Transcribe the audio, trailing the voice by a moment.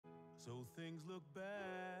So things look bad.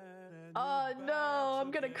 Oh no, I'm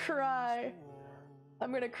gonna cry.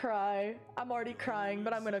 I'm gonna cry. I'm already crying,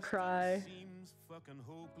 but I'm gonna cry. Seems fucking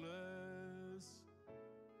hopeless.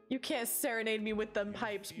 You can't serenade me with them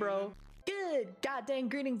pipes, bro. Good goddamn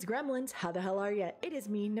greetings, gremlins. How the hell are ya? It is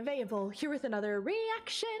me, Nevaeable, here with another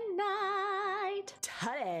reaction night.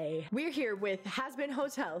 Today, we're here with Hazbin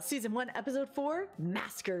Hotel, Season 1, Episode 4,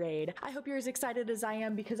 Masquerade. I hope you're as excited as I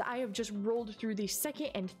am because I have just rolled through the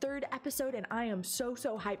second and third episode and I am so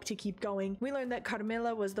hyped to keep going. We learned that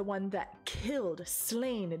Carmilla was the one that killed,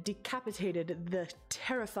 slain, decapitated the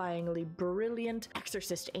terrifyingly brilliant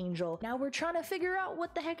exorcist angel. Now we're trying to figure out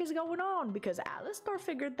what the heck is going on because Alistar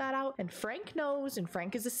figured that out and Frank knows, and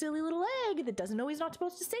Frank is a silly little egg that doesn't know he's not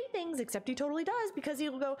supposed to say things, except he totally does because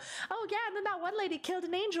he'll go, oh yeah, and then that one lady killed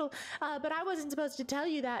an angel, but I wasn't supposed to tell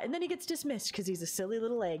you that, and then he gets dismissed because he's a silly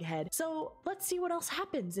little egghead. So let's see what else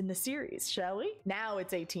happens in the series, shall we? Now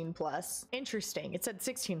it's 18 plus. Interesting, it said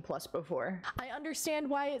 16 plus before. I understand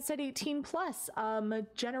why it said 18 plus.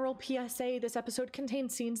 General PSA, this episode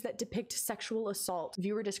contains scenes that depict sexual assault.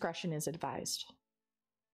 Viewer discretion is advised.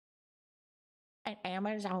 An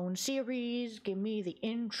Amazon series, give me the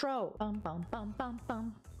intro. Bum bum bum bum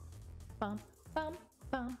bum bum bum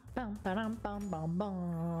bum bum bum bum bum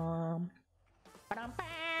bum.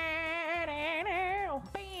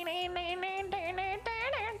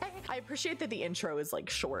 I appreciate that the intro is like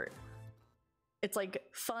short. It's like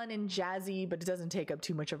fun and jazzy, but it doesn't take up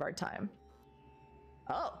too much of our time.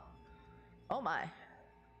 Oh my.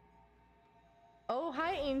 Oh,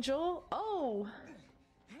 hi, Angel. Oh.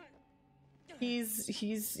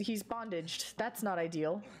 He's bondaged. That's not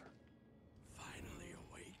ideal. Finally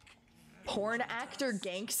awake. Porn actor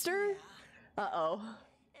gangster? Uh-oh.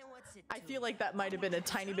 I feel like that might have been a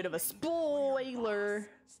tiny bit of a spoiler.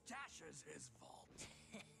 Stasher's his fault.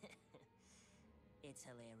 It's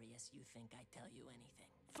hilarious you think I tell you anything.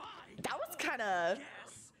 Fine. That was kind of...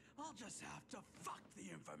 Yes, I'll just have to fuck the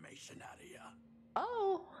information out of ya.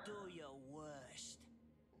 Oh. Do your worst,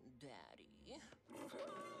 Daddy.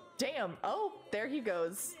 Damn. Oh, there he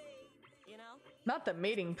goes. You know? Not the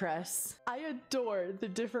mating press. I adore the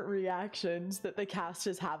different reactions that the cast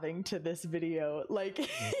is having to this video. Like,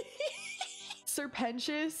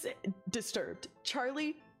 Serpentious, disturbed.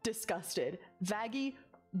 Charlie, disgusted. Vaggie,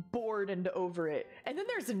 bored and over it. And then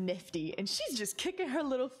there's Nifty, and she's just kicking her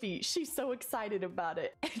little feet. She's so excited about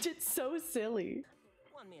it. And it's so silly.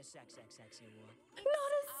 Want me a sexy award?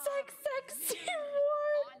 Not a sexy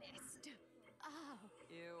award. Honest. Oh.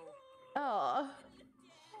 Ew. Aw.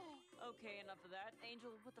 Okay, enough of that.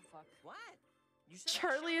 Angel, what the fuck? What? You said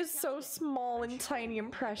Charlie is so small and tiny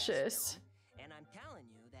and precious. And I'm telling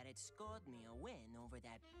you that it scored me a win over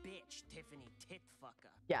that bitch Tiffany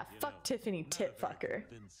Titfucker. Yeah, fuck Tiffany Titfucker.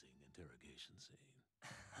 Convincing interrogation scene.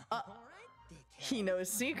 All right, dickhead. He knows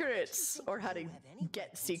secrets, or how to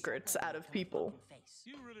get secrets out of people.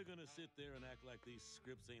 You really gonna sit there and act like these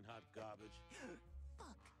scripts ain't hot garbage?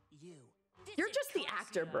 Fuck you. You're just the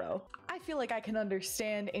actor, bro. I feel like I can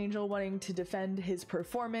understand Angel wanting to defend his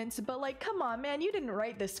performance, but like, come on, man, you didn't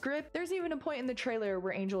write the script. There's even a point in the trailer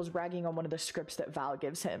where Angel is bragging on one of the scripts that Val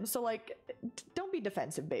gives him. So like, don't be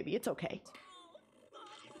defensive, baby. It's okay.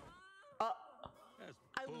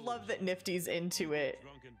 I love that Nifty's into it.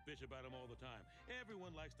 Drunk and bitch about him all the time.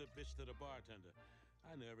 Everyone likes to bitch to the bartender.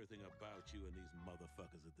 I know everything about you and these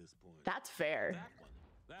motherfuckers at this point. That's fair.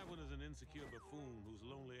 That one is an insecure buffoon whose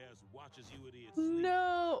lonely ass watches you idiots sleep.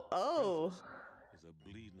 No. Oh. Is a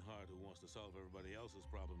bleeding heart who wants to solve everybody else's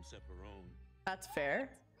problems except her own. That's fair.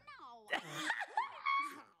 No.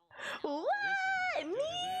 What? Everyone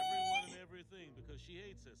and everything because she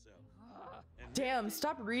hates herself. And Damn,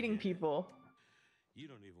 stop reading people. you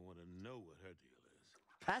don't even want to know what her deal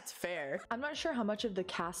is. That's fair. I'm not sure how much of the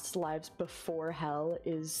cast's lives before Hell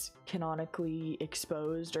is canonically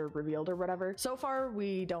exposed or revealed or whatever. So far,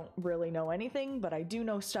 we don't really know anything, but I do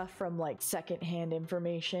know stuff from like secondhand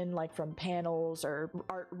information, like from panels or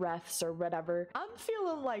art refs or whatever. I'm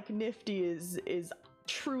feeling like Nifty is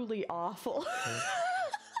truly awful.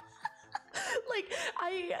 Like,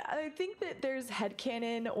 I think that there's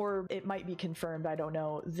headcanon, or it might be confirmed, I don't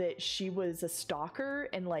know, that she was a stalker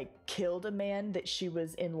and like killed a man that she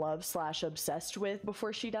was in love / obsessed with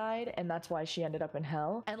before she died, and that's why she ended up in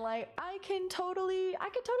hell. And like, I could totally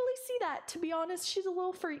see that, to be honest. She's a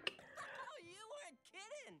little freak. Oh, you weren't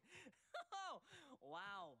kidding. Oh,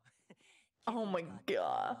 wow. Oh my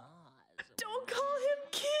god. Don't call him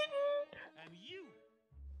kitten. And you!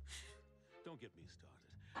 Don't get me started.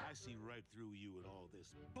 I see right through you and all this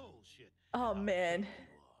bullshit. Oh man.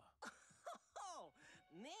 Oh,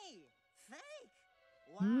 me? Fake?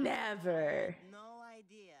 Wow. Never. No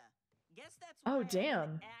idea. Guess that's Oh, why I'm damn.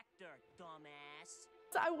 an actor, dumbass.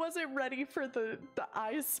 I wasn't ready for the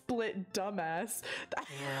eye split dumbass.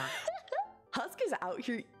 Husk is out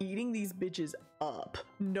here eating these bitches up.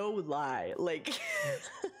 No lie. Like,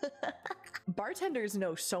 bartenders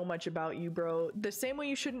know so much about you, bro. The same way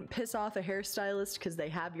you shouldn't piss off a hairstylist because they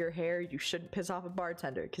have your hair, you shouldn't piss off a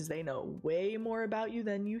bartender because they know way more about you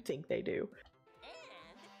than you think they do.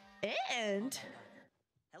 And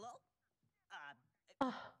hello?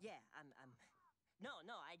 oh, Yeah, no,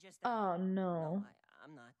 I just oh no.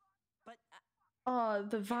 I'm not. But Oh,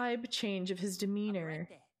 the vibe change of his I'm demeanor. right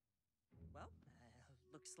there. Well,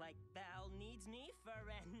 looks like Val needs me for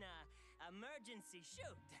an emergency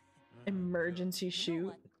shoot. Emergency You know shoot.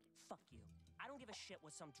 what? Fuck you. I don't give a shit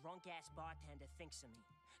what some drunk ass bartender thinks of me.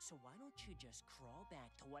 So why don't you just crawl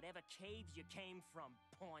back to whatever cave you came from,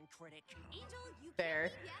 porn critic? Angel, you Fair.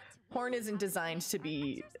 can't leave yet. Porn isn't designed to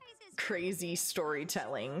be crazy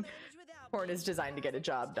storytelling. Porn is designed to get a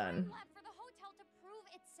job done. Left for the hotel to prove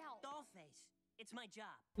itself. Dollface. It's my job.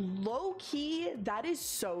 Low key, that is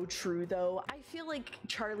so true though. I feel like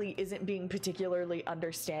Charlie isn't being particularly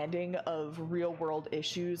understanding of real world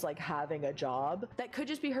issues like having a job. That could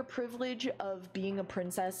just be her privilege of being a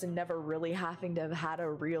princess and never really having to have had a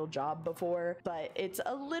real job before. But it's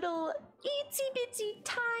a little itsy bitsy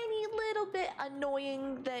tiny little bit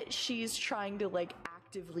annoying that she's trying to like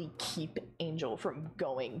actively keep Angel from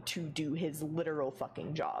going to do his literal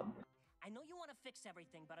fucking job. I know you want to fix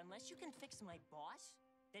everything, but unless you can fix my boss,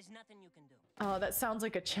 there's nothing you can do. Oh, that sounds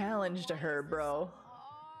like a challenge to her, bro.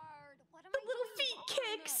 Hard. What am The I little doing feet wrong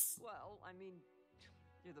in kicks. this? Well, I mean,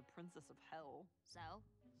 you're the princess of hell, So?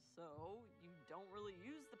 so you don't really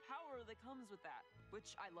use the power that comes with that,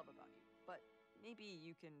 which I love about you. But maybe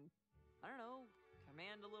you can, I don't know,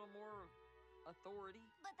 command a little more authority.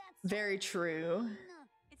 But that's Very true.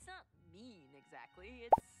 It's not mean exactly,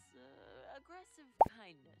 it's aggressive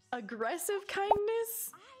kindness. Aggressive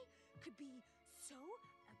kindness? I could be so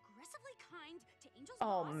aggressively kind to Angel's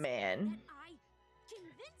Oh boss man. that I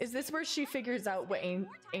convinced Is this where she him to figures out what spend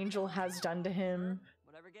more time at the Angel has hotel. done to him?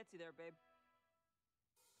 Whatever gets you there, babe.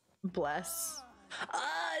 Bless.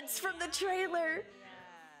 Ah, it's from the trailer.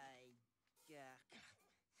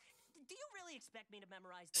 Do you really expect me to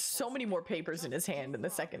memorize this So whole many script? more papers in his hand in the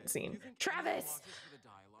second scene. Travis!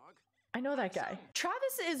 I know that guy.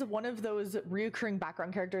 Travis is one of those reoccurring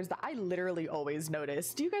background characters that I literally always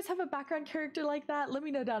notice. Do you guys have a background character like that? Let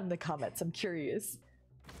me know down in the comments. I'm curious.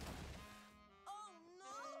 Oh no!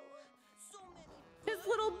 So many His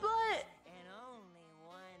little butt! and only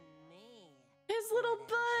one me. His little What else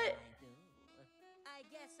butt! should I do? I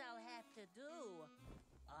guess I'll have to do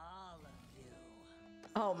all of you.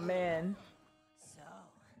 Oh man. So,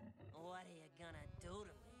 what are you gonna do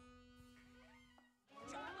to me?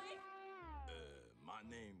 Charlie? My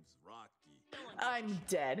name's Rocky. I'm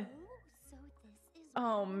dead. So this is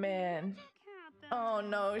Oh man. Oh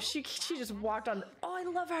no, she just walked on. Oh, I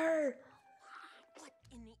love her. What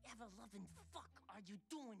in the ever-loving fuck are you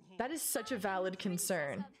doing here? That is such a valid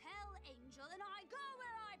concern. Princess of Hell, Angel, and I go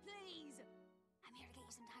where I please. I'm here to get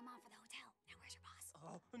you some time off for the hotel. Now where's your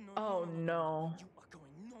boss? Oh no. You are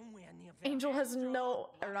going nowhere near Angel has no,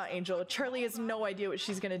 or not Angel, Charlie has no idea what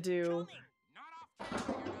she's gonna do.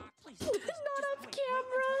 Please, Not off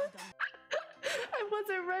camera. I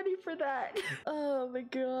wasn't ready for that. Oh my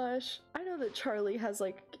gosh. I know that Charlie has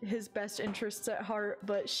like his best interests at heart,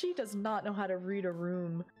 but she does not know how to read a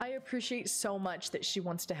room. I appreciate so much that she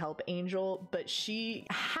wants to help Angel, but she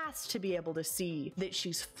has to be able to see that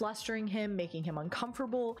she's flustering him, making him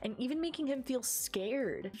uncomfortable, and even making him feel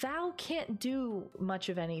scared. Val can't do much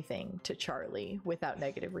of anything to Charlie without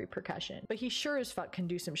negative repercussion, but he sure as fuck can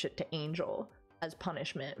do some shit to Angel as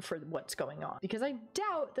punishment for what's going on, because I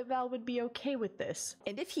doubt that Val would be okay with this.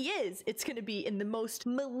 And if he is, it's going to be in the most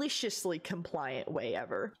maliciously compliant way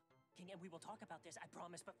ever. King, and we will talk about this, I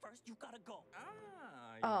promise, but first you gotta go.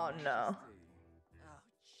 Oh no. Oh,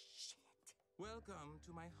 shit. Welcome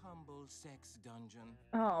to my humble sex dungeon.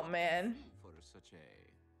 Oh man. For such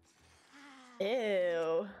a...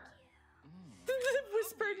 Ew.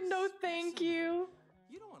 Whispered no thank you.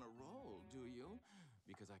 You don't want to roll, do you?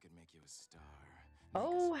 Because I could make you a star.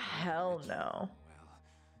 Oh hell no. Well,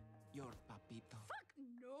 your papito. Fuck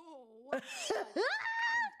no.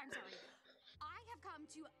 I'm sorry. I have come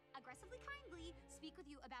to aggressively kindly speak with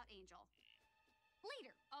you about Angel.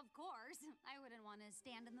 Later, of course. I wouldn't want to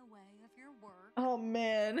stand in the way of your work. Oh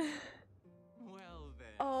man. Well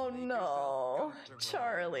then. Oh make no. yourself comfortable,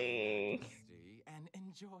 Charlie. and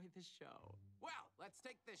enjoy the show. Well, let's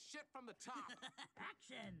take this shit from the top.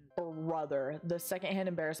 Brother, the secondhand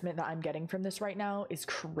embarrassment that I'm getting from this right now is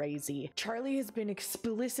crazy. Charlie has been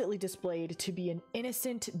explicitly displayed to be an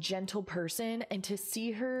innocent, gentle person, and to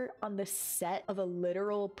see her on the set of a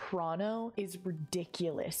literal porno is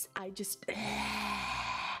ridiculous. I just...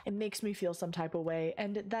 it makes me feel some type of way,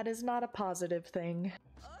 and that is not a positive thing.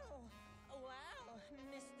 Oh, wow,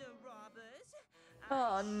 Mr. Robbers.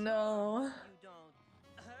 Oh no. You don't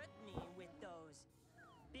hurt me with those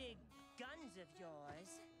big guns of yours.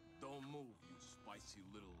 Don't move, you spicy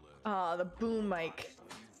little... Ah, the boom mic.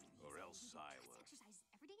 Or else I will... Exercise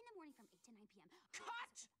every day in the morning from 8 to 9 p.m.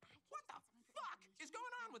 Cut! What the fuck is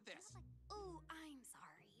going on with this? Oh, I'm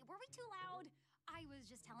sorry. Were we too loud? I was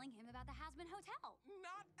just telling him about the Hazbin Hotel.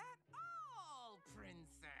 Not at all,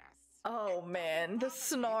 princess. Oh man, the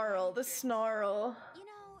snarl, the snarl. You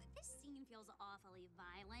know, this scene feels awfully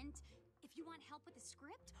violent. If you want help with the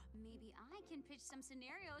script, maybe I can pitch some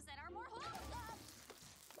scenarios that are more wholesome.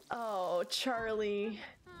 Oh, Charlie.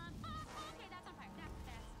 Okay, that's on fire.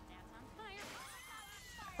 That's on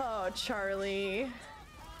fire. Oh, Charlie.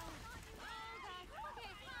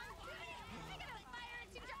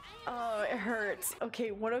 Oh, it hurts.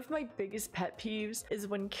 Okay, one of my biggest pet peeves is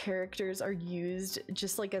when characters are used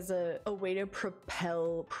just like as a way to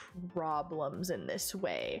propel problems in this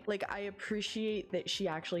way. Like, I appreciate that she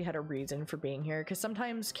actually had a reason for being here, because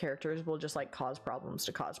sometimes characters will just like cause problems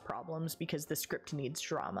to cause problems because the script needs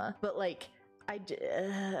drama. But like,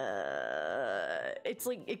 it's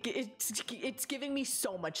like it's giving me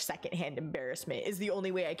so much secondhand embarrassment is the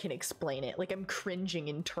only way I can explain it. Like, I'm cringing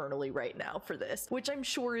internally right now for this, which I'm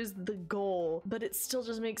sure is the goal, but it still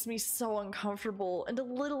just makes me so uncomfortable and a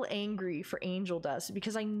little angry for Angel Dust,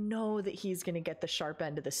 because I know that he's gonna get the sharp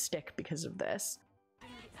end of the stick because of this.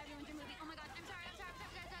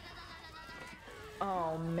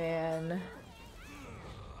 Oh man.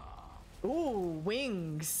 Ooh,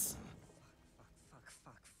 wings.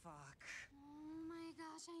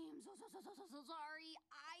 Sorry.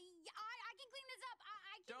 I can clean this up.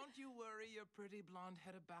 I can... Don't you worry your pretty blonde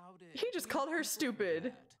head about it. He just called her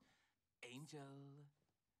stupid. Angel,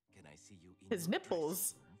 can I see you in his your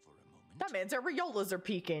nipples? dressing room for a moment? That man's areolas are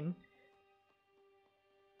peeking.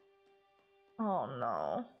 Oh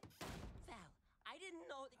no. Val, I didn't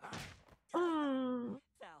know that...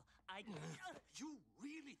 Val, I... You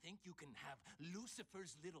really think you can have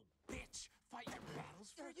Lucifer's little bitch fight your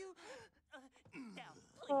battles for you? Val,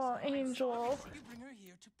 please. Oh, Angel. You bring her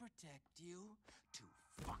here to protect you? To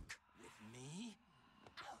fuck with me?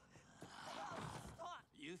 Stop.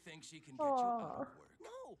 You think she can get you out of work?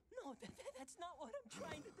 No, that's not what I'm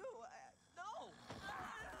trying to do.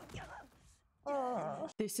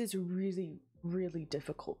 This is really, really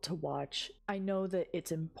difficult to watch. I know that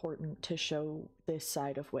it's important to show this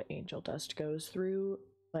side of what Angel Dust goes through,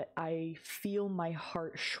 but I feel my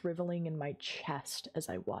heart shriveling in my chest as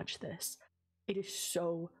I watch this. It is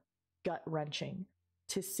so gut-wrenching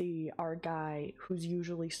to see our guy, who's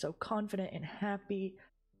usually so confident and happy,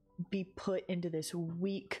 be put into this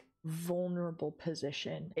weak, vulnerable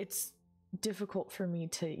position. It's difficult for me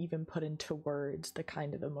to even put into words the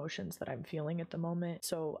kind of emotions that I'm feeling at the moment.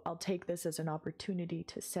 So I'll take this as an opportunity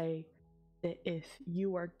to say that if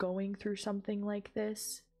you are going through something like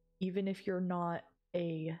this, even if you're not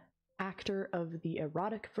a actor of the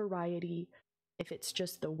erotic variety, if it's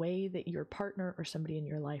just the way that your partner or somebody in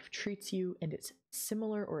your life treats you and it's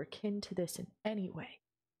similar or akin to this in any way,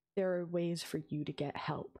 there are ways for you to get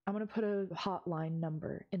help. I'm going to put a hotline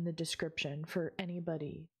number in the description for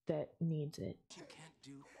anybody that needs it. You can't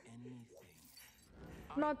do anything.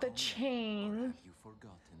 Not the chain. Have you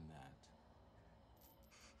forgotten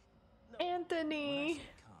that? Anthony.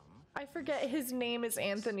 I forget his name is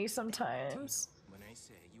Anthony sometimes. When I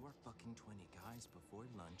say you are fucking 20 guys before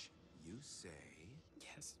lunch, you say...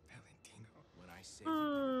 Yes, Valentino. When I say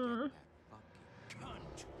you get that fucking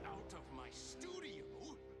cunt out of my studio,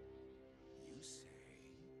 you say...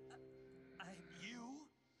 You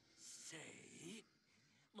say...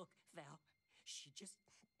 Look, Val, she just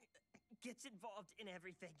gets involved in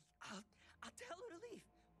everything. I'll tell her to leave.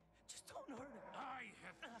 Just don't hurt her. I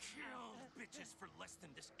have killed bitches for less than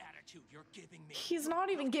this attitude you're giving me. He's not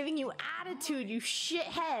even giving you attitude, you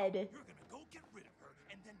shithead. You're gonna go get rid of her,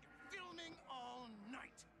 and then you're filming all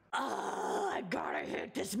night. I gotta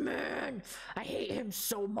hate this man. I hate him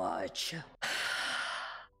so much.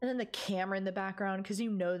 And then the camera in the background, because you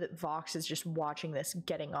know that Vox is just watching this,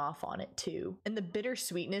 getting off on it too. And the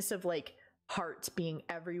bittersweetness of like hearts being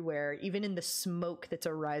everywhere, even in the smoke that's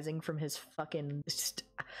arising from his fucking...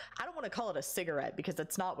 I don't want to call it a cigarette because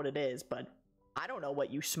that's not what it is, but I don't know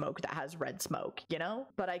what you smoke that has red smoke, you know?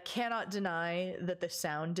 But I cannot deny that the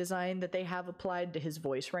sound design that they have applied to his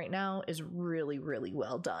voice right now is really, really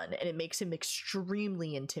well done. And it makes him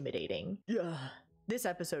extremely intimidating. Yeah. This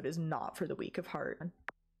episode is not for the weak of heart.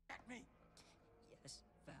 Me. Yes,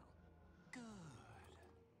 Val. Good.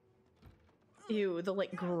 Ew, the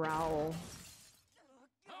like growl.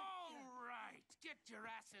 All right, get your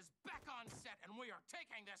asses back on set, and we are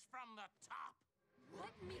taking this from the top.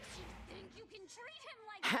 What makes you think you can treat him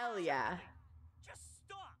like Hell that? yeah. Just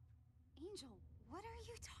stop. Angel, what are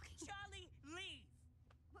you talking about? Charlie, leave.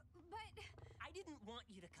 But I didn't want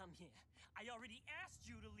you to come here. I already asked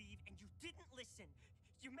you to leave, and you didn't listen.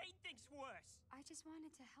 You made things worse. I just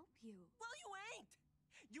wanted to help you. Well, you ain't.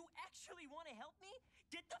 You actually want to help me?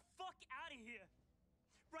 Get the fuck out of here.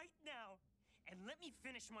 Right now. And let me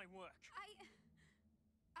finish my work. I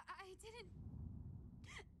didn't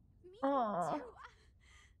mean Aw. to.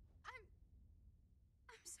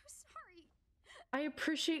 I'm so sorry. I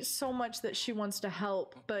appreciate so much that she wants to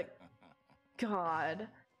help, but God.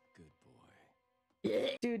 Good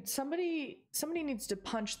boy. Dude, somebody needs to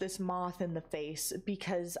punch this moth in the face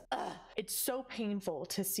because it's so painful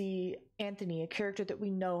to see Anthony, a character that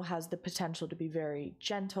we know has the potential to be very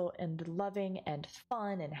gentle and loving and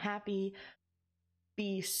fun and happy,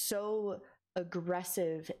 be so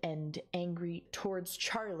aggressive and angry towards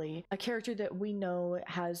Charlie, a character that we know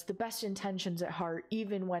has the best intentions at heart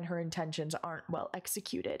even when her intentions aren't well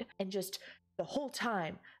executed. And just the whole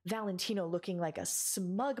time, Valentino looking like a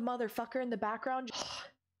smug motherfucker in the background.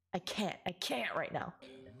 I can't right now.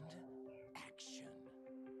 Action.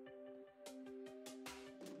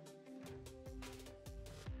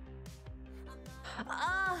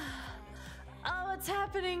 Oh, what's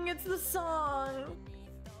happening? It's the song.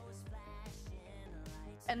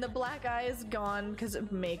 And the black eye is gone because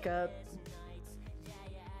of makeup.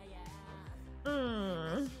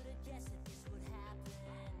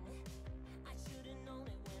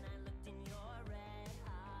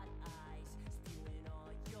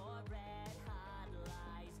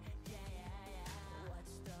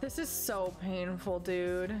 This is so painful,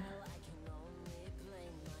 dude.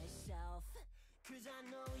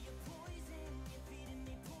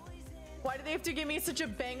 Why do they have to give me such a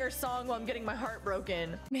banger song while I'm getting my heart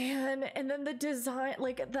broken? Man, and then the design,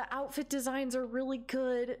 like the outfit designs are really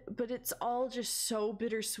good, but it's all just so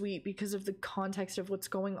bittersweet because of the context of what's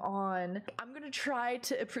going on. I'm gonna try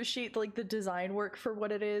to appreciate like the design work for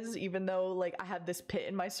what it is, even though like I have this pit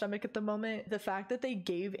in my stomach at the moment. The fact that they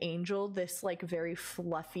gave Angel this like very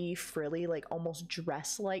fluffy, frilly, like almost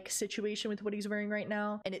dress-like situation with what he's wearing right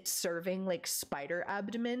now, and it's serving like spider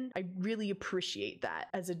abdomen, I really appreciate that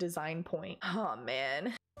as a design point. Oh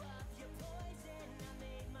man.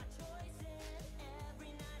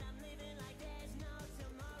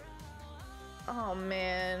 Oh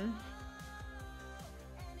man.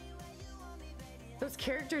 Those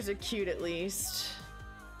characters are cute at least.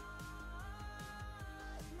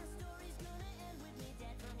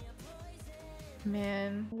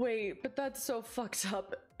 Man, wait, but that's so fucked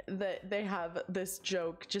up that they have this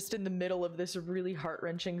joke just in the middle of this really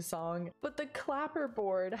heart-wrenching song. But the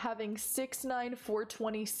clapperboard having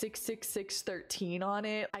 69420666613 on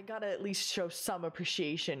it, I gotta at least show some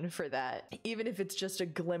appreciation for that, even if it's just a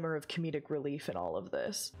glimmer of comedic relief in all of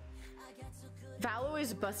this. Valo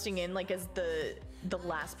is busting in like as the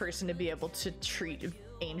last person to be able to treat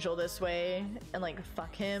Angel this way and like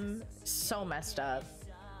fuck him. So messed up.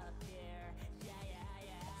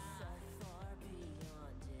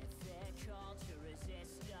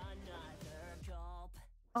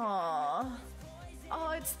 Aww.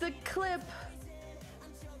 Oh, it's the clip.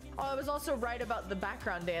 Oh, I was also right about the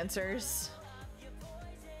background dancers.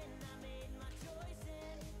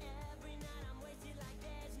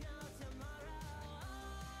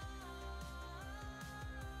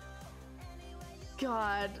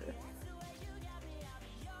 God.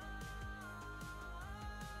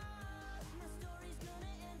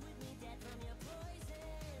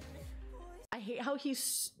 I hate how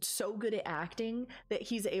he's so good at acting that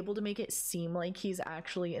he's able to make it seem like he's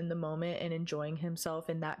actually in the moment and enjoying himself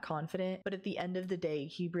and that confident. But at the end of the day,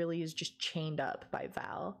 he really is just chained up by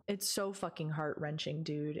Val. It's so fucking heart-wrenching,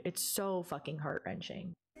 dude. It's so fucking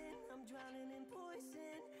heart-wrenching.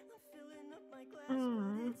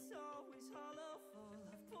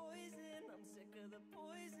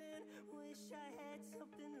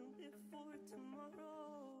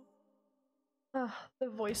 The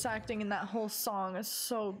voice acting in that whole song is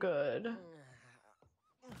so good.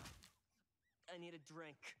 I need a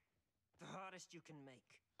drink. The hottest you can make.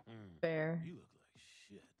 Fair. You look like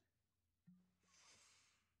shit.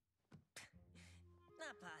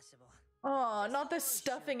 Not possible. Oh, not the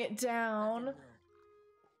stuffing it down.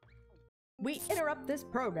 We interrupt this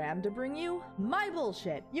program to bring you my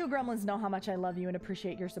bullshit. You gremlins know how much I love you and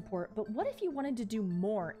appreciate your support, but what if you wanted to do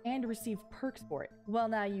more and receive perks for it? Well,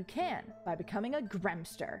 now you can by becoming a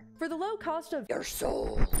Gremster. For the low cost of your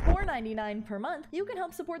soul, $4.99 per month, you can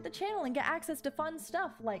help support the channel and get access to fun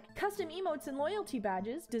stuff like custom emotes and loyalty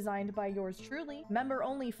badges designed by yours truly,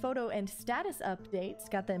 member-only photo and status updates,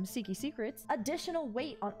 got them seeky secrets, additional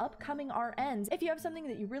weight on upcoming RNs. If you have something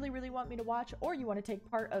that you really want me to watch, or you want to take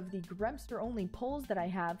part of the Gremster only polls that I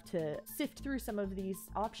have to sift through some of these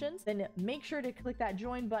options, then make sure to click that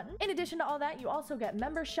join button. In addition to all that, you also get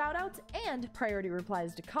member shoutouts and priority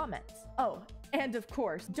replies to comments. Oh, and of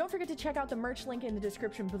course, don't forget to check out the merch link in the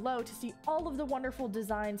description below to see all of the wonderful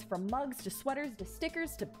designs, from mugs to sweaters to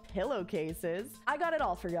stickers to pillowcases. I got it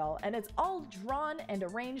all for y'all, and it's all drawn and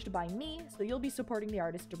arranged by me, so you'll be supporting the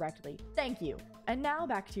artist directly. Thank you. And now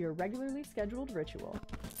back to your regularly scheduled ritual.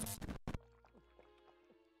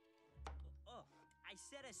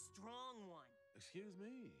 Strong one. Excuse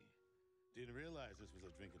me. Didn't realize this was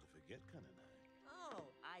a drink to forget kind of night. Oh,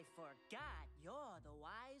 I forgot. You're the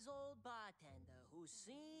wise old bartender who's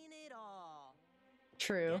seen it all.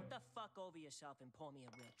 True. Get the fuck over yourself and pour me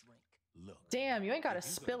a real drink. Look. Damn, you ain't gotta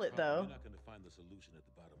spill it though. You're not gonna find the solution at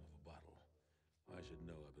the bottom of a bottle. I should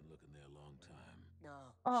know. I've been looking there a long time.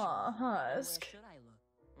 No. Aw, Husk. Where should I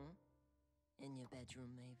look? In your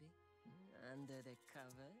bedroom, maybe? Under the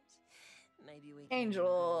covers? Maybe we can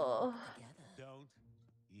Angel. Don't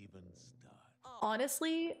even start.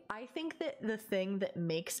 Honestly, I think that the thing that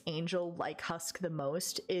makes Angel like Husk the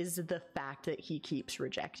most is the fact that he keeps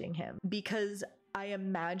rejecting him. Because I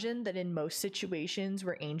imagine that in most situations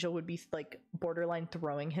where Angel would be like borderline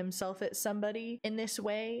throwing himself at somebody in this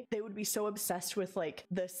way, they would be so obsessed with like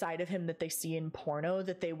the side of him that they see in porno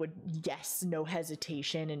that they would, yes, no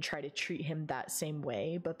hesitation and try to treat him that same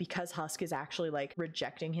way. But because Husk is actually like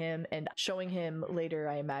rejecting him and showing him later,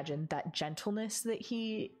 I imagine, that gentleness that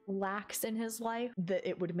he lacks in his life, that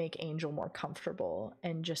it would make Angel more comfortable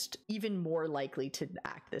and just even more likely to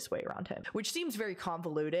act this way around him, which seems very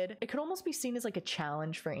convoluted. It could almost be seen as like a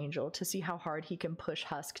challenge for Angel to see how hard he can push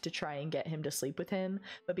Husk to try and get him to sleep with him,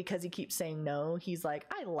 but because he keeps saying no, he's like,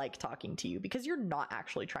 I like talking to you because you're not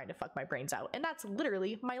actually trying to fuck my brains out, and that's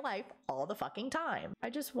literally my life all the fucking time. I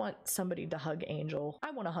just want somebody to hug Angel. I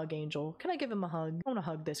want to hug Angel. Can I give him a hug? I want to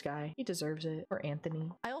hug this guy. He deserves it. Or Anthony.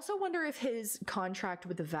 I also wonder if his contract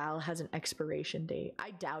with Val has an expiration date.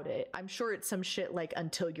 I doubt it. I'm sure it's some shit like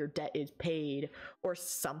until your debt is paid or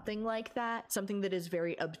something like that. Something that is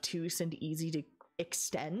very obtuse and easy to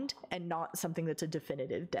extend and not something that's a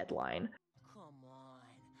definitive deadline. Come on.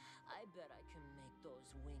 I bet I can make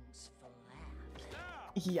those wings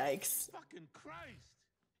flap. Yikes. Fucking Christ.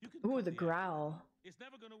 You can Ooh, cut the the growl. act. It's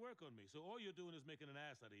never gonna work on me, so all you're doing is making an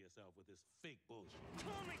ass out of yourself with this fake bullshit.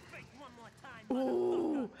 Call me fake one more time,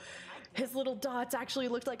 Ooh, motherfucker. his little dots actually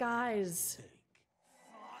looked like eyes.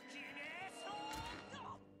 Fucking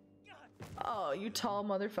asshole! Oh, you tall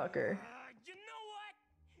motherfucker. You know what?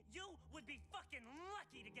 You would be fucking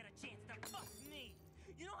lucky to get a chance to fuck me.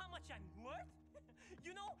 You know how much I'm worth?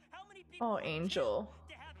 You know how many people Oh, would kill Angel.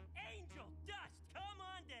 to have angel dust come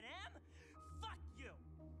on to them? Fuck you.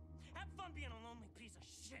 Have fun being a lonely piece of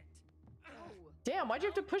shit. Damn, why'd you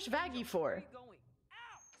have to push Vaggie for? Where are you going?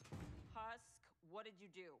 Ow! Husk, what did you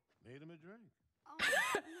do? Made him a drink. Oh,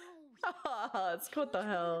 no. Husk, what the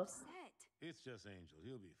hell? Upset. It's just Angel.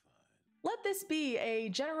 He'll be fine. Let this be a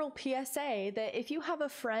general PSA that if you have a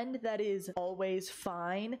friend that is always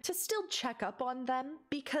fine, to still check up on them,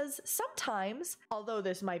 because sometimes, although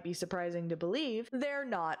this might be surprising to believe, they're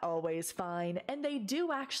not always fine and they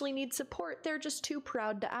do actually need support. They're just too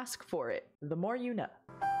proud to ask for it. The more you know.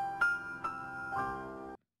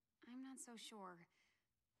 I'm not so sure.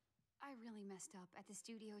 I really messed up at the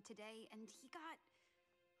studio today, and he got...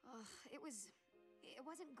 it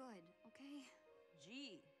wasn't good, okay?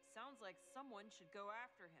 Gee, sounds like someone should go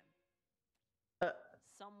after him.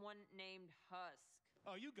 Someone named Husk.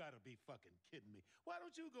 Oh, you gotta be fucking kidding me. Why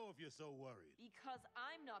don't you go if you're so worried? Because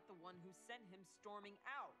I'm not the one who sent him storming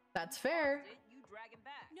out. That's fair. You drag him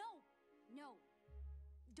back. No.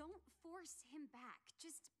 Don't force him back.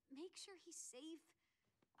 Just make sure he's safe.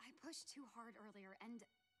 I pushed too hard earlier, and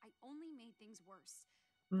I only made things worse.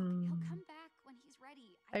 Look, he'll come back when he's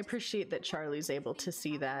ready. I appreciate that Charlie's able to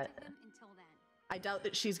see that. Until then. I doubt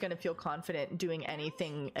that she's gonna feel confident doing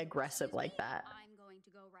anything aggressive like that. I'm going to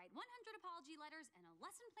go write 100 apology letters and a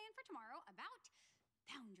lesson plan for tomorrow about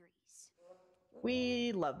boundaries.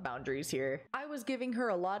 We love boundaries here. I was giving her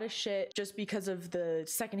a lot of shit just because of the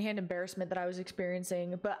secondhand embarrassment that I was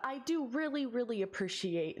experiencing, but I do really, really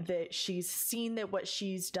appreciate that she's seen that what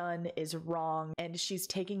she's done is wrong, and she's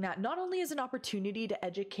taking that not only as an opportunity to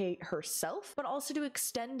educate herself, but also to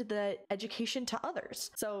extend the education to others.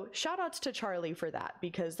 So shout outs to Charlie for that,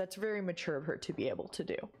 because that's very mature of her to be able to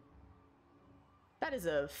do. That is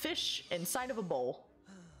a fish inside of a bowl.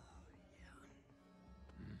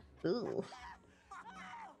 Ooh.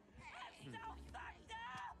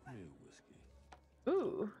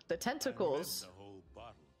 Ooh, the tentacles. The whole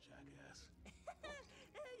bottle, jackass.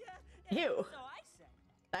 Ew. So I said,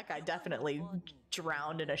 That guy definitely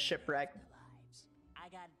drowned in a shipwreck. I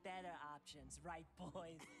got better options, right,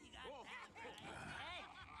 boys? You got Hey,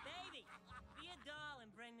 baby, be a doll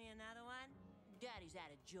and bring me another one. Daddy's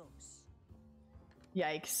out of juice.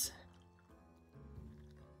 Yikes.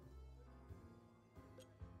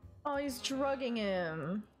 Oh, he's drugging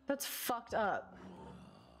him. That's fucked up.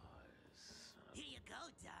 Here you go,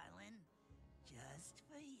 darling. Just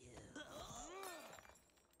for you.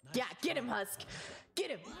 Yeah, get him, Husk.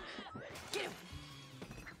 Get him. Get him.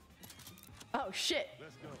 Oh, shit.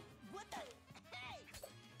 Let's go. What the? Hey!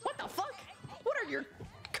 What the fuck? What are your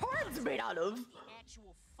cards made out of? The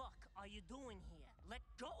actual fuck are you doing here? Let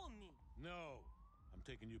go of me. No, I'm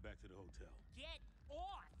taking you back to the hotel. Get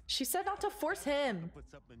off. She said not to force him.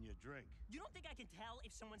 Put something in your drink. You don't think I can tell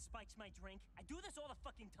if someone spikes my drink? I do this all the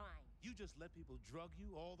fucking time. You just let people drug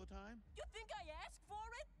you all the time? You think I ask for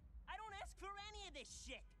it? I don't ask for any of this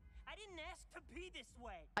shit. I didn't ask to be this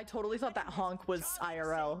way. I totally thought that honk was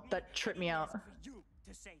IRL. That tripped me out. I didn't ask for you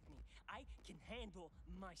to save me. I can handle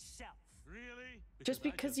myself. Really? Just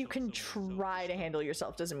because you can try to handle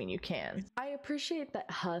yourself doesn't mean you can. I appreciate that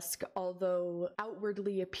Husk, although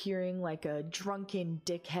outwardly appearing like a drunken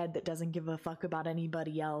dickhead that doesn't give a fuck about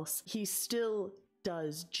anybody else, he still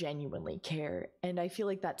does genuinely care. And I feel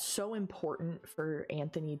like that's so important for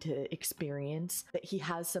Anthony to experience, that he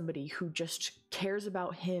has somebody who just cares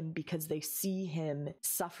about him because they see him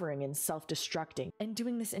suffering and self-destructing and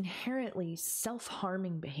doing this inherently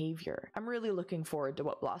self-harming behavior. I'm really looking forward to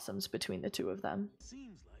what blossoms between the two of them.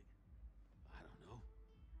 Seems like, I don't know,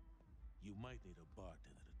 you might need a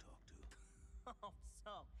bartender to talk to. Oh,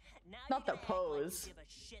 so now Not you're the gonna act like pose. you give a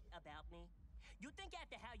shit about me? You think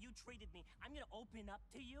after how you treated me, I'm gonna open up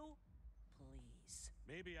to you? Please.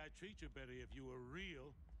 Maybe I'd treat you better if you were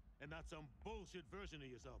real and not some bullshit version of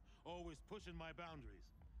yourself, always pushing my boundaries.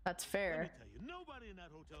 That's Let fair. me tell you, nobody in that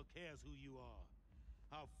hotel cares who you are,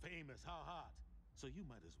 how famous, how hot. So you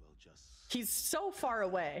might as well just... He's so far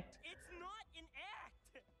away. It's not an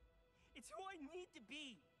act. It's who I need to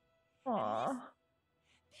be. Aww.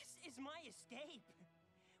 This is my escape,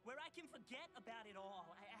 where I can forget about it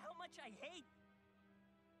all. How much I hate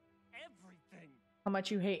everything. How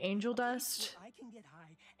much you hate angel Where dust? I can get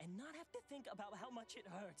high and not have to think about how much it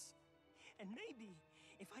hurts. And maybe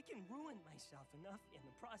if I can ruin myself enough in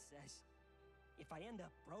the process, if I end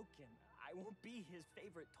up broken, I won't be his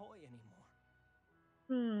favorite toy anymore.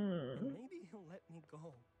 And maybe he'll let me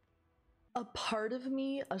go. A part of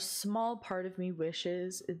me, a small part of me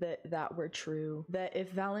wishes that that were true. That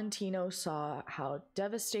if Valentino saw how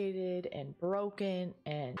devastated and broken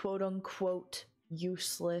and quote unquote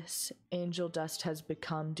useless angel dust has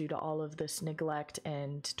become due to all of this neglect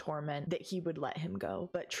and torment, that he would let him go.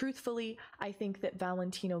 But truthfully, I think that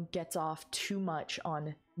Valentino gets off too much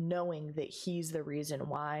on knowing that he's the reason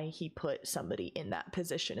why he put somebody in that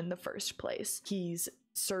position in the first place. He's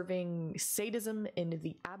serving sadism in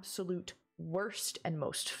the absolute worst and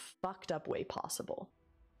most fucked up way possible.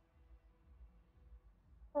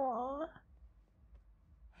 Aww.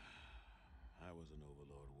 I was an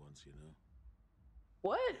overlord once, you know.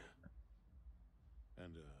 What?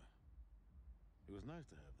 And, it was nice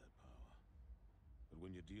to have that power. But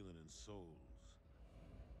when you're dealing in souls,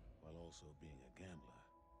 while also being a gambler,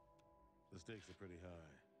 the stakes are pretty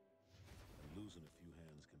high. And losing a few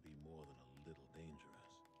hands can be more than a little dangerous.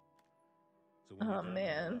 So when you're down on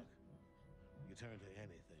the luck, you turn to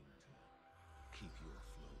anything to keep you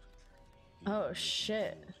afloat. Oh,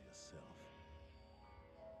 shit. Yourself.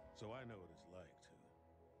 So I know what it's like to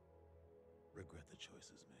regret the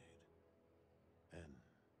choices made. And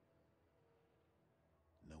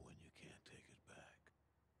knowing you can't take it back.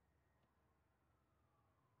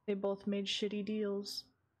 They both made shitty deals.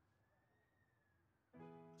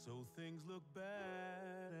 So things look bad.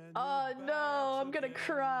 And Oh you're no, back I'm gonna against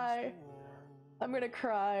cry. the wall. I'm gonna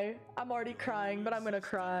cry. I'm already crying, but I'm gonna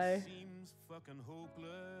cry. Seems fucking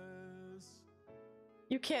hopeless.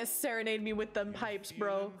 You can't serenade me with them pipes,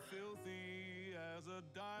 bro. Feeling filthy as a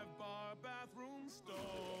dive bar bathroom stall.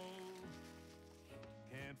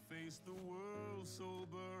 face the world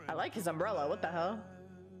sober. I like his umbrella. What the hell?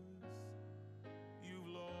 You've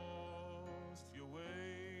lost your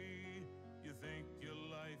way. You think your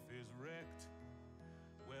life is wrecked.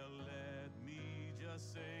 Well, let me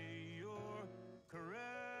just say you're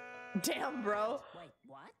correct. Damn, bro. Wait,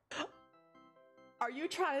 what? Are you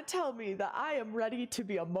trying to tell me that I am ready to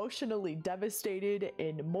be emotionally devastated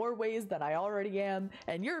in more ways than I already am,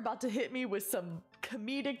 and you're about to hit me with some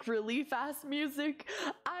comedic relief ass music?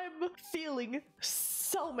 I'm feeling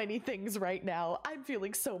so many things right now. I'm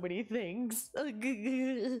feeling so many things. You're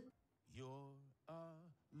a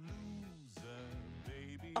loser,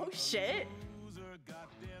 baby. Oh shit. Loser,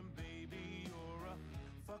 goddamn baby. You're a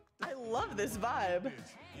fucked up I love this vibe.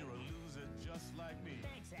 bitch. You're a loser just like me.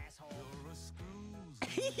 Thanks, asshole. You're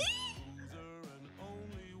a loser and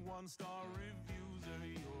only one-star revuser.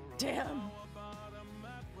 You're a Damn. power bottom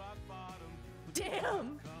at rock bottom.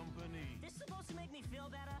 Damn. Company. This supposed to make me feel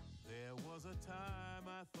better? There was a time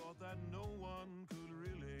I thought that no one could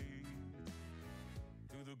relate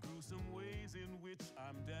to the gruesome ways in which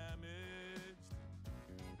I'm damaged.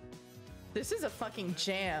 This is a fucking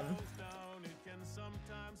jam. Down, it can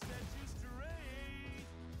sometimes set you straight.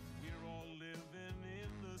 We're all living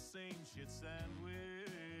in the same shit sandwich.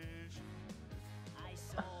 I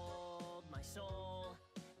sold my soul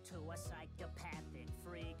to a psychopathic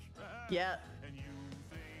freak. Yeah. And you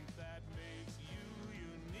think that makes you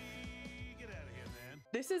unique? Get out of here, man.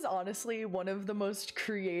 This is honestly one of the most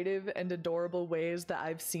creative and adorable ways that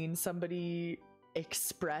I've seen somebody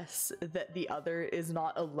express that the other is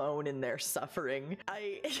not alone in their suffering.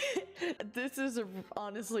 This is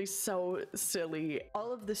honestly so silly.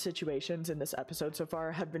 All of the situations in this episode so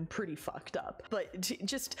far have been pretty fucked up, but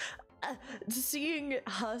just seeing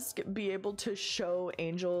Husk be able to show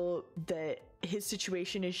Angel that his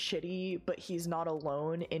situation is shitty, but he's not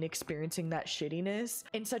alone in experiencing that shittiness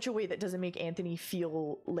in such a way that doesn't make Anthony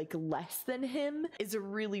feel like less than him is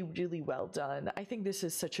really, really well done. I think this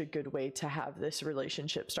is such a good way to have this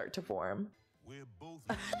relationship start to form. We're both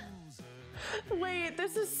losers. Wait,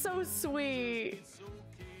 this is so sweet. It's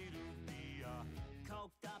okay to be a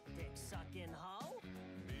Coked up dick sucking hoe?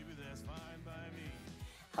 baby, that's fine by me.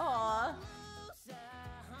 Aw. Loser,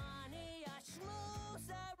 honey, a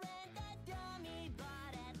schmoozer and a dummy,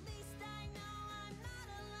 but at least I know I'm not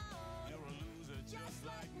alone. You're a loser just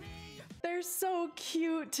like me. They're so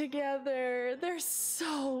cute together. They're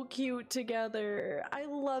so cute together. I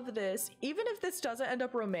love this. Even if this doesn't end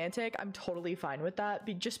up romantic, I'm totally fine with that.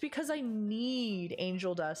 Just because I need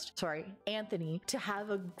Anthony, to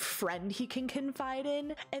have a friend he can confide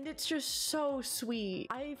in. And it's just so sweet.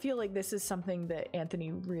 I feel like this is something that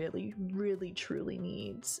Anthony really, really, truly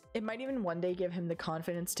needs. It might even one day give him the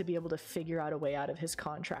confidence to be able to figure out a way out of his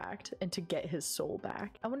contract and to get his soul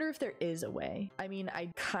back. I wonder if there is a way. I mean, I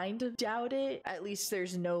kind of doubt it. At least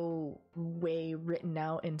there's no way written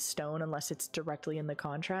out in stone unless it's directly in the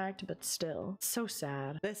contract, but still, so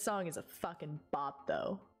sad. This song is a fucking bop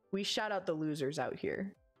though. We shout out the losers out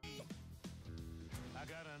here. I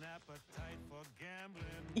got an appetite for gambling.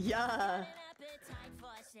 Yeah. An appetite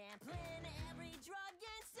for sampling every drug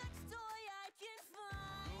and sex toy I can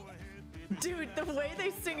find. Go ahead, baby. Dude, the way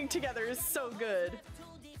they sing together is so good.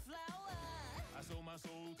 To deflower. I sold my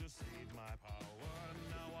soul to save my power.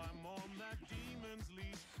 Now I'm on that demon's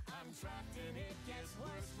leash. I'm trapped and it gets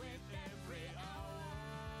worse with every hour.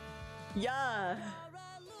 Yeah. You're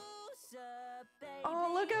a loser, baby.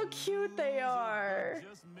 Oh, look how cute they are.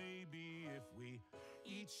 Just maybe if we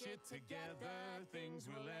eat shit together, things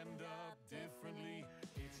will end up differently.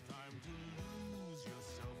 It's time to lose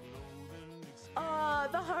yourself, loathing. Ah,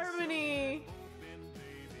 the harmony. Open,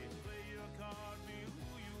 baby, play your card, be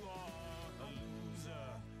who you are. A loser,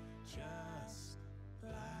 just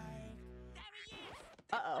like. There he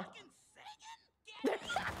is. Uh-oh. Fucking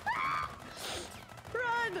singing?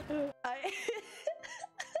 Run!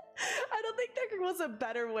 I don't think there was a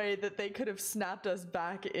better way that they could have snapped us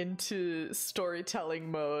back into storytelling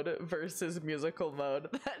mode versus musical mode.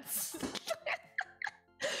 That's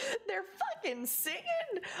they're fucking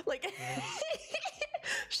singing like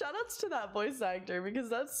shoutouts to that voice actor because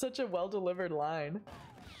that's such a well-delivered line.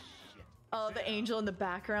 Oh, the angel in the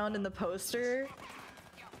background in the poster.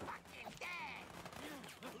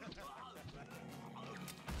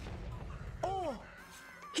 Oh,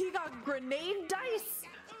 he got grenade dice.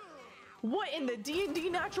 What in the D&D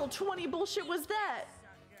natural 20 bullshit was that?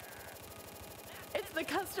 It's the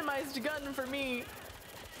customized gun for me.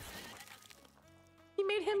 He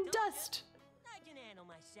made him dust. I can handle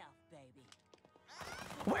myself, baby.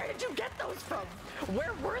 Where did you get those from?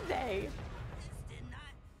 Where were they? This did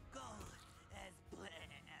not go as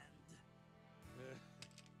planned.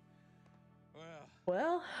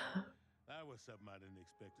 Well, That was something I didn't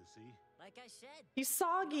expect to see. Like I said, he's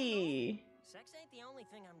soggy. sex ain't the only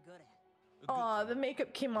thing I'm good at. Aw, the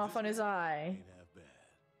makeup came off on his eye. Ain't half bad.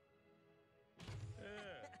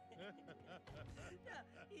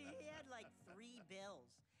 He had like 3 bills,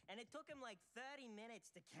 and it took him like 30 minutes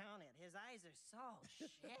to count it. His eyes are so shit.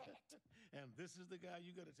 And this is the guy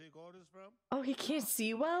you gotta take orders from? Oh, he can't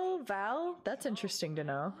see well, Val? That's interesting to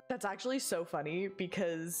know. That's actually so funny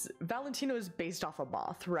because Valentino is based off a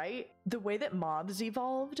moth, right? The way that moths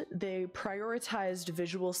evolved, they prioritized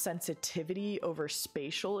visual sensitivity over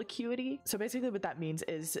spatial acuity. So basically what that means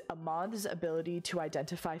is a moth's ability to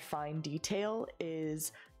identify fine detail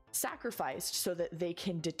is sacrificed so that they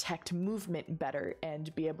can detect movement better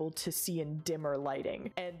and be able to see in dimmer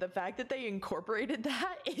lighting. And the fact that they incorporated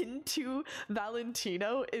that into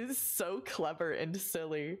Valentino is so clever and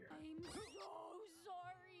silly. I'm so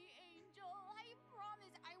sorry, Angel. I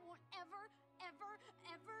promise I won't ever,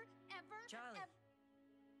 Charlie,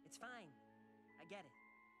 it's fine. I get it.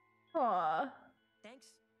 Aw. Thanks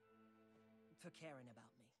for caring about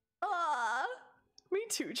me. Aw. Me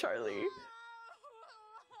too, Charlie.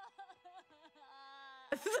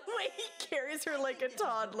 The way he carries her like a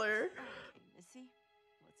toddler. Okay, Missy,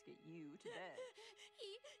 let's get you to bed.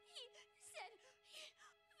 He said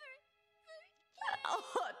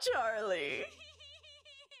Oh, Charlie.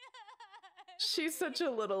 She's such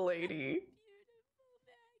a little lady.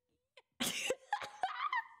 Hey.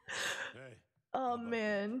 Oh,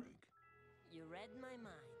 man. You read my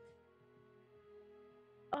mind.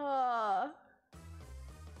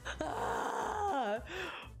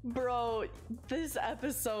 Bro, this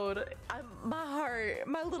episode,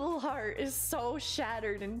 my little heart is so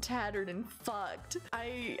shattered and tattered and fucked.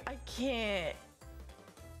 I can't.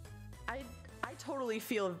 I totally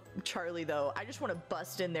feel Charlie though. I just want to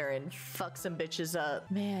bust in there and fuck some bitches up.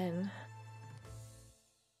 Man.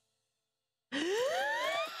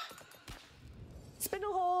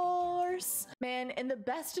 Spindle horse. Man, in the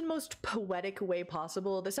best and most poetic way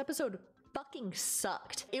possible, this episode fucking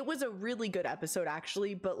sucked. It was a really good episode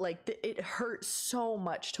actually, but like it hurt so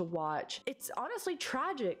much to watch. It's honestly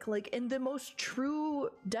tragic, like in the most true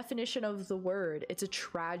definition of the word. It's a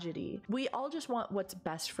tragedy. We all just want what's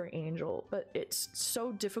best for Angel, but it's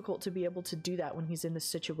so difficult to be able to do that when he's in the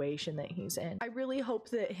situation that he's in. I really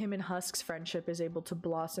hope that him and Husk's friendship is able to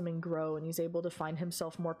blossom and grow and he's able to find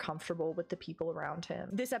himself more comfortable with the people around him.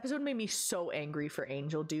 This episode made me so angry for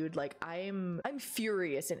Angel, dude. Like I'm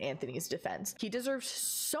furious in Anthony's defense. He deserves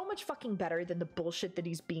so much fucking better than the bullshit that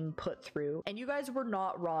he's being put through. And you guys were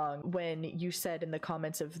not wrong when you said in the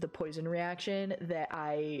comments of the poison reaction that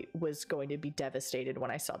I was going to be devastated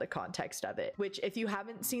when I saw the context of it. Which, if you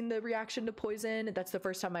haven't seen the reaction to Poison, that's the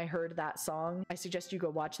first time I heard that song. I suggest you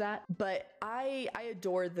go watch that. But I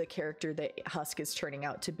adore the character that Husk is turning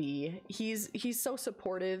out to be. He's so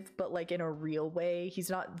supportive, but like in a real way.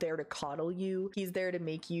 He's not there to coddle you. He's there to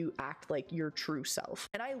make you act like your true self.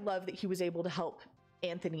 And I love that he was able to help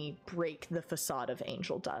Anthony break the facade of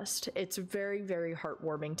Angel Dust. It's very, very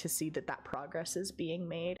heartwarming to see that progress is being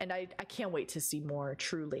made, and I can't wait to see more,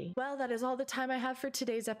 truly. Well, that is all the time I have for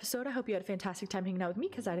today's episode. I hope you had a fantastic time hanging out with me,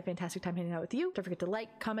 because I had a fantastic time hanging out with you. Don't forget to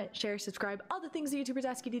like, comment, share, subscribe, all the things the YouTubers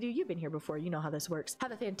ask you to do. You've been here before, you know how this works.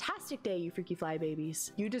 Have a fantastic day, you freaky fly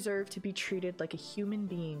babies. You deserve to be treated like a human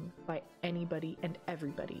being by anybody and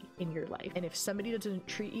everybody in your life. And if somebody doesn't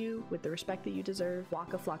treat you with the respect that you deserve,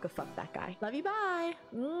 waka flocka fuck that guy. Love you, bye.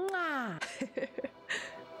 Mwah.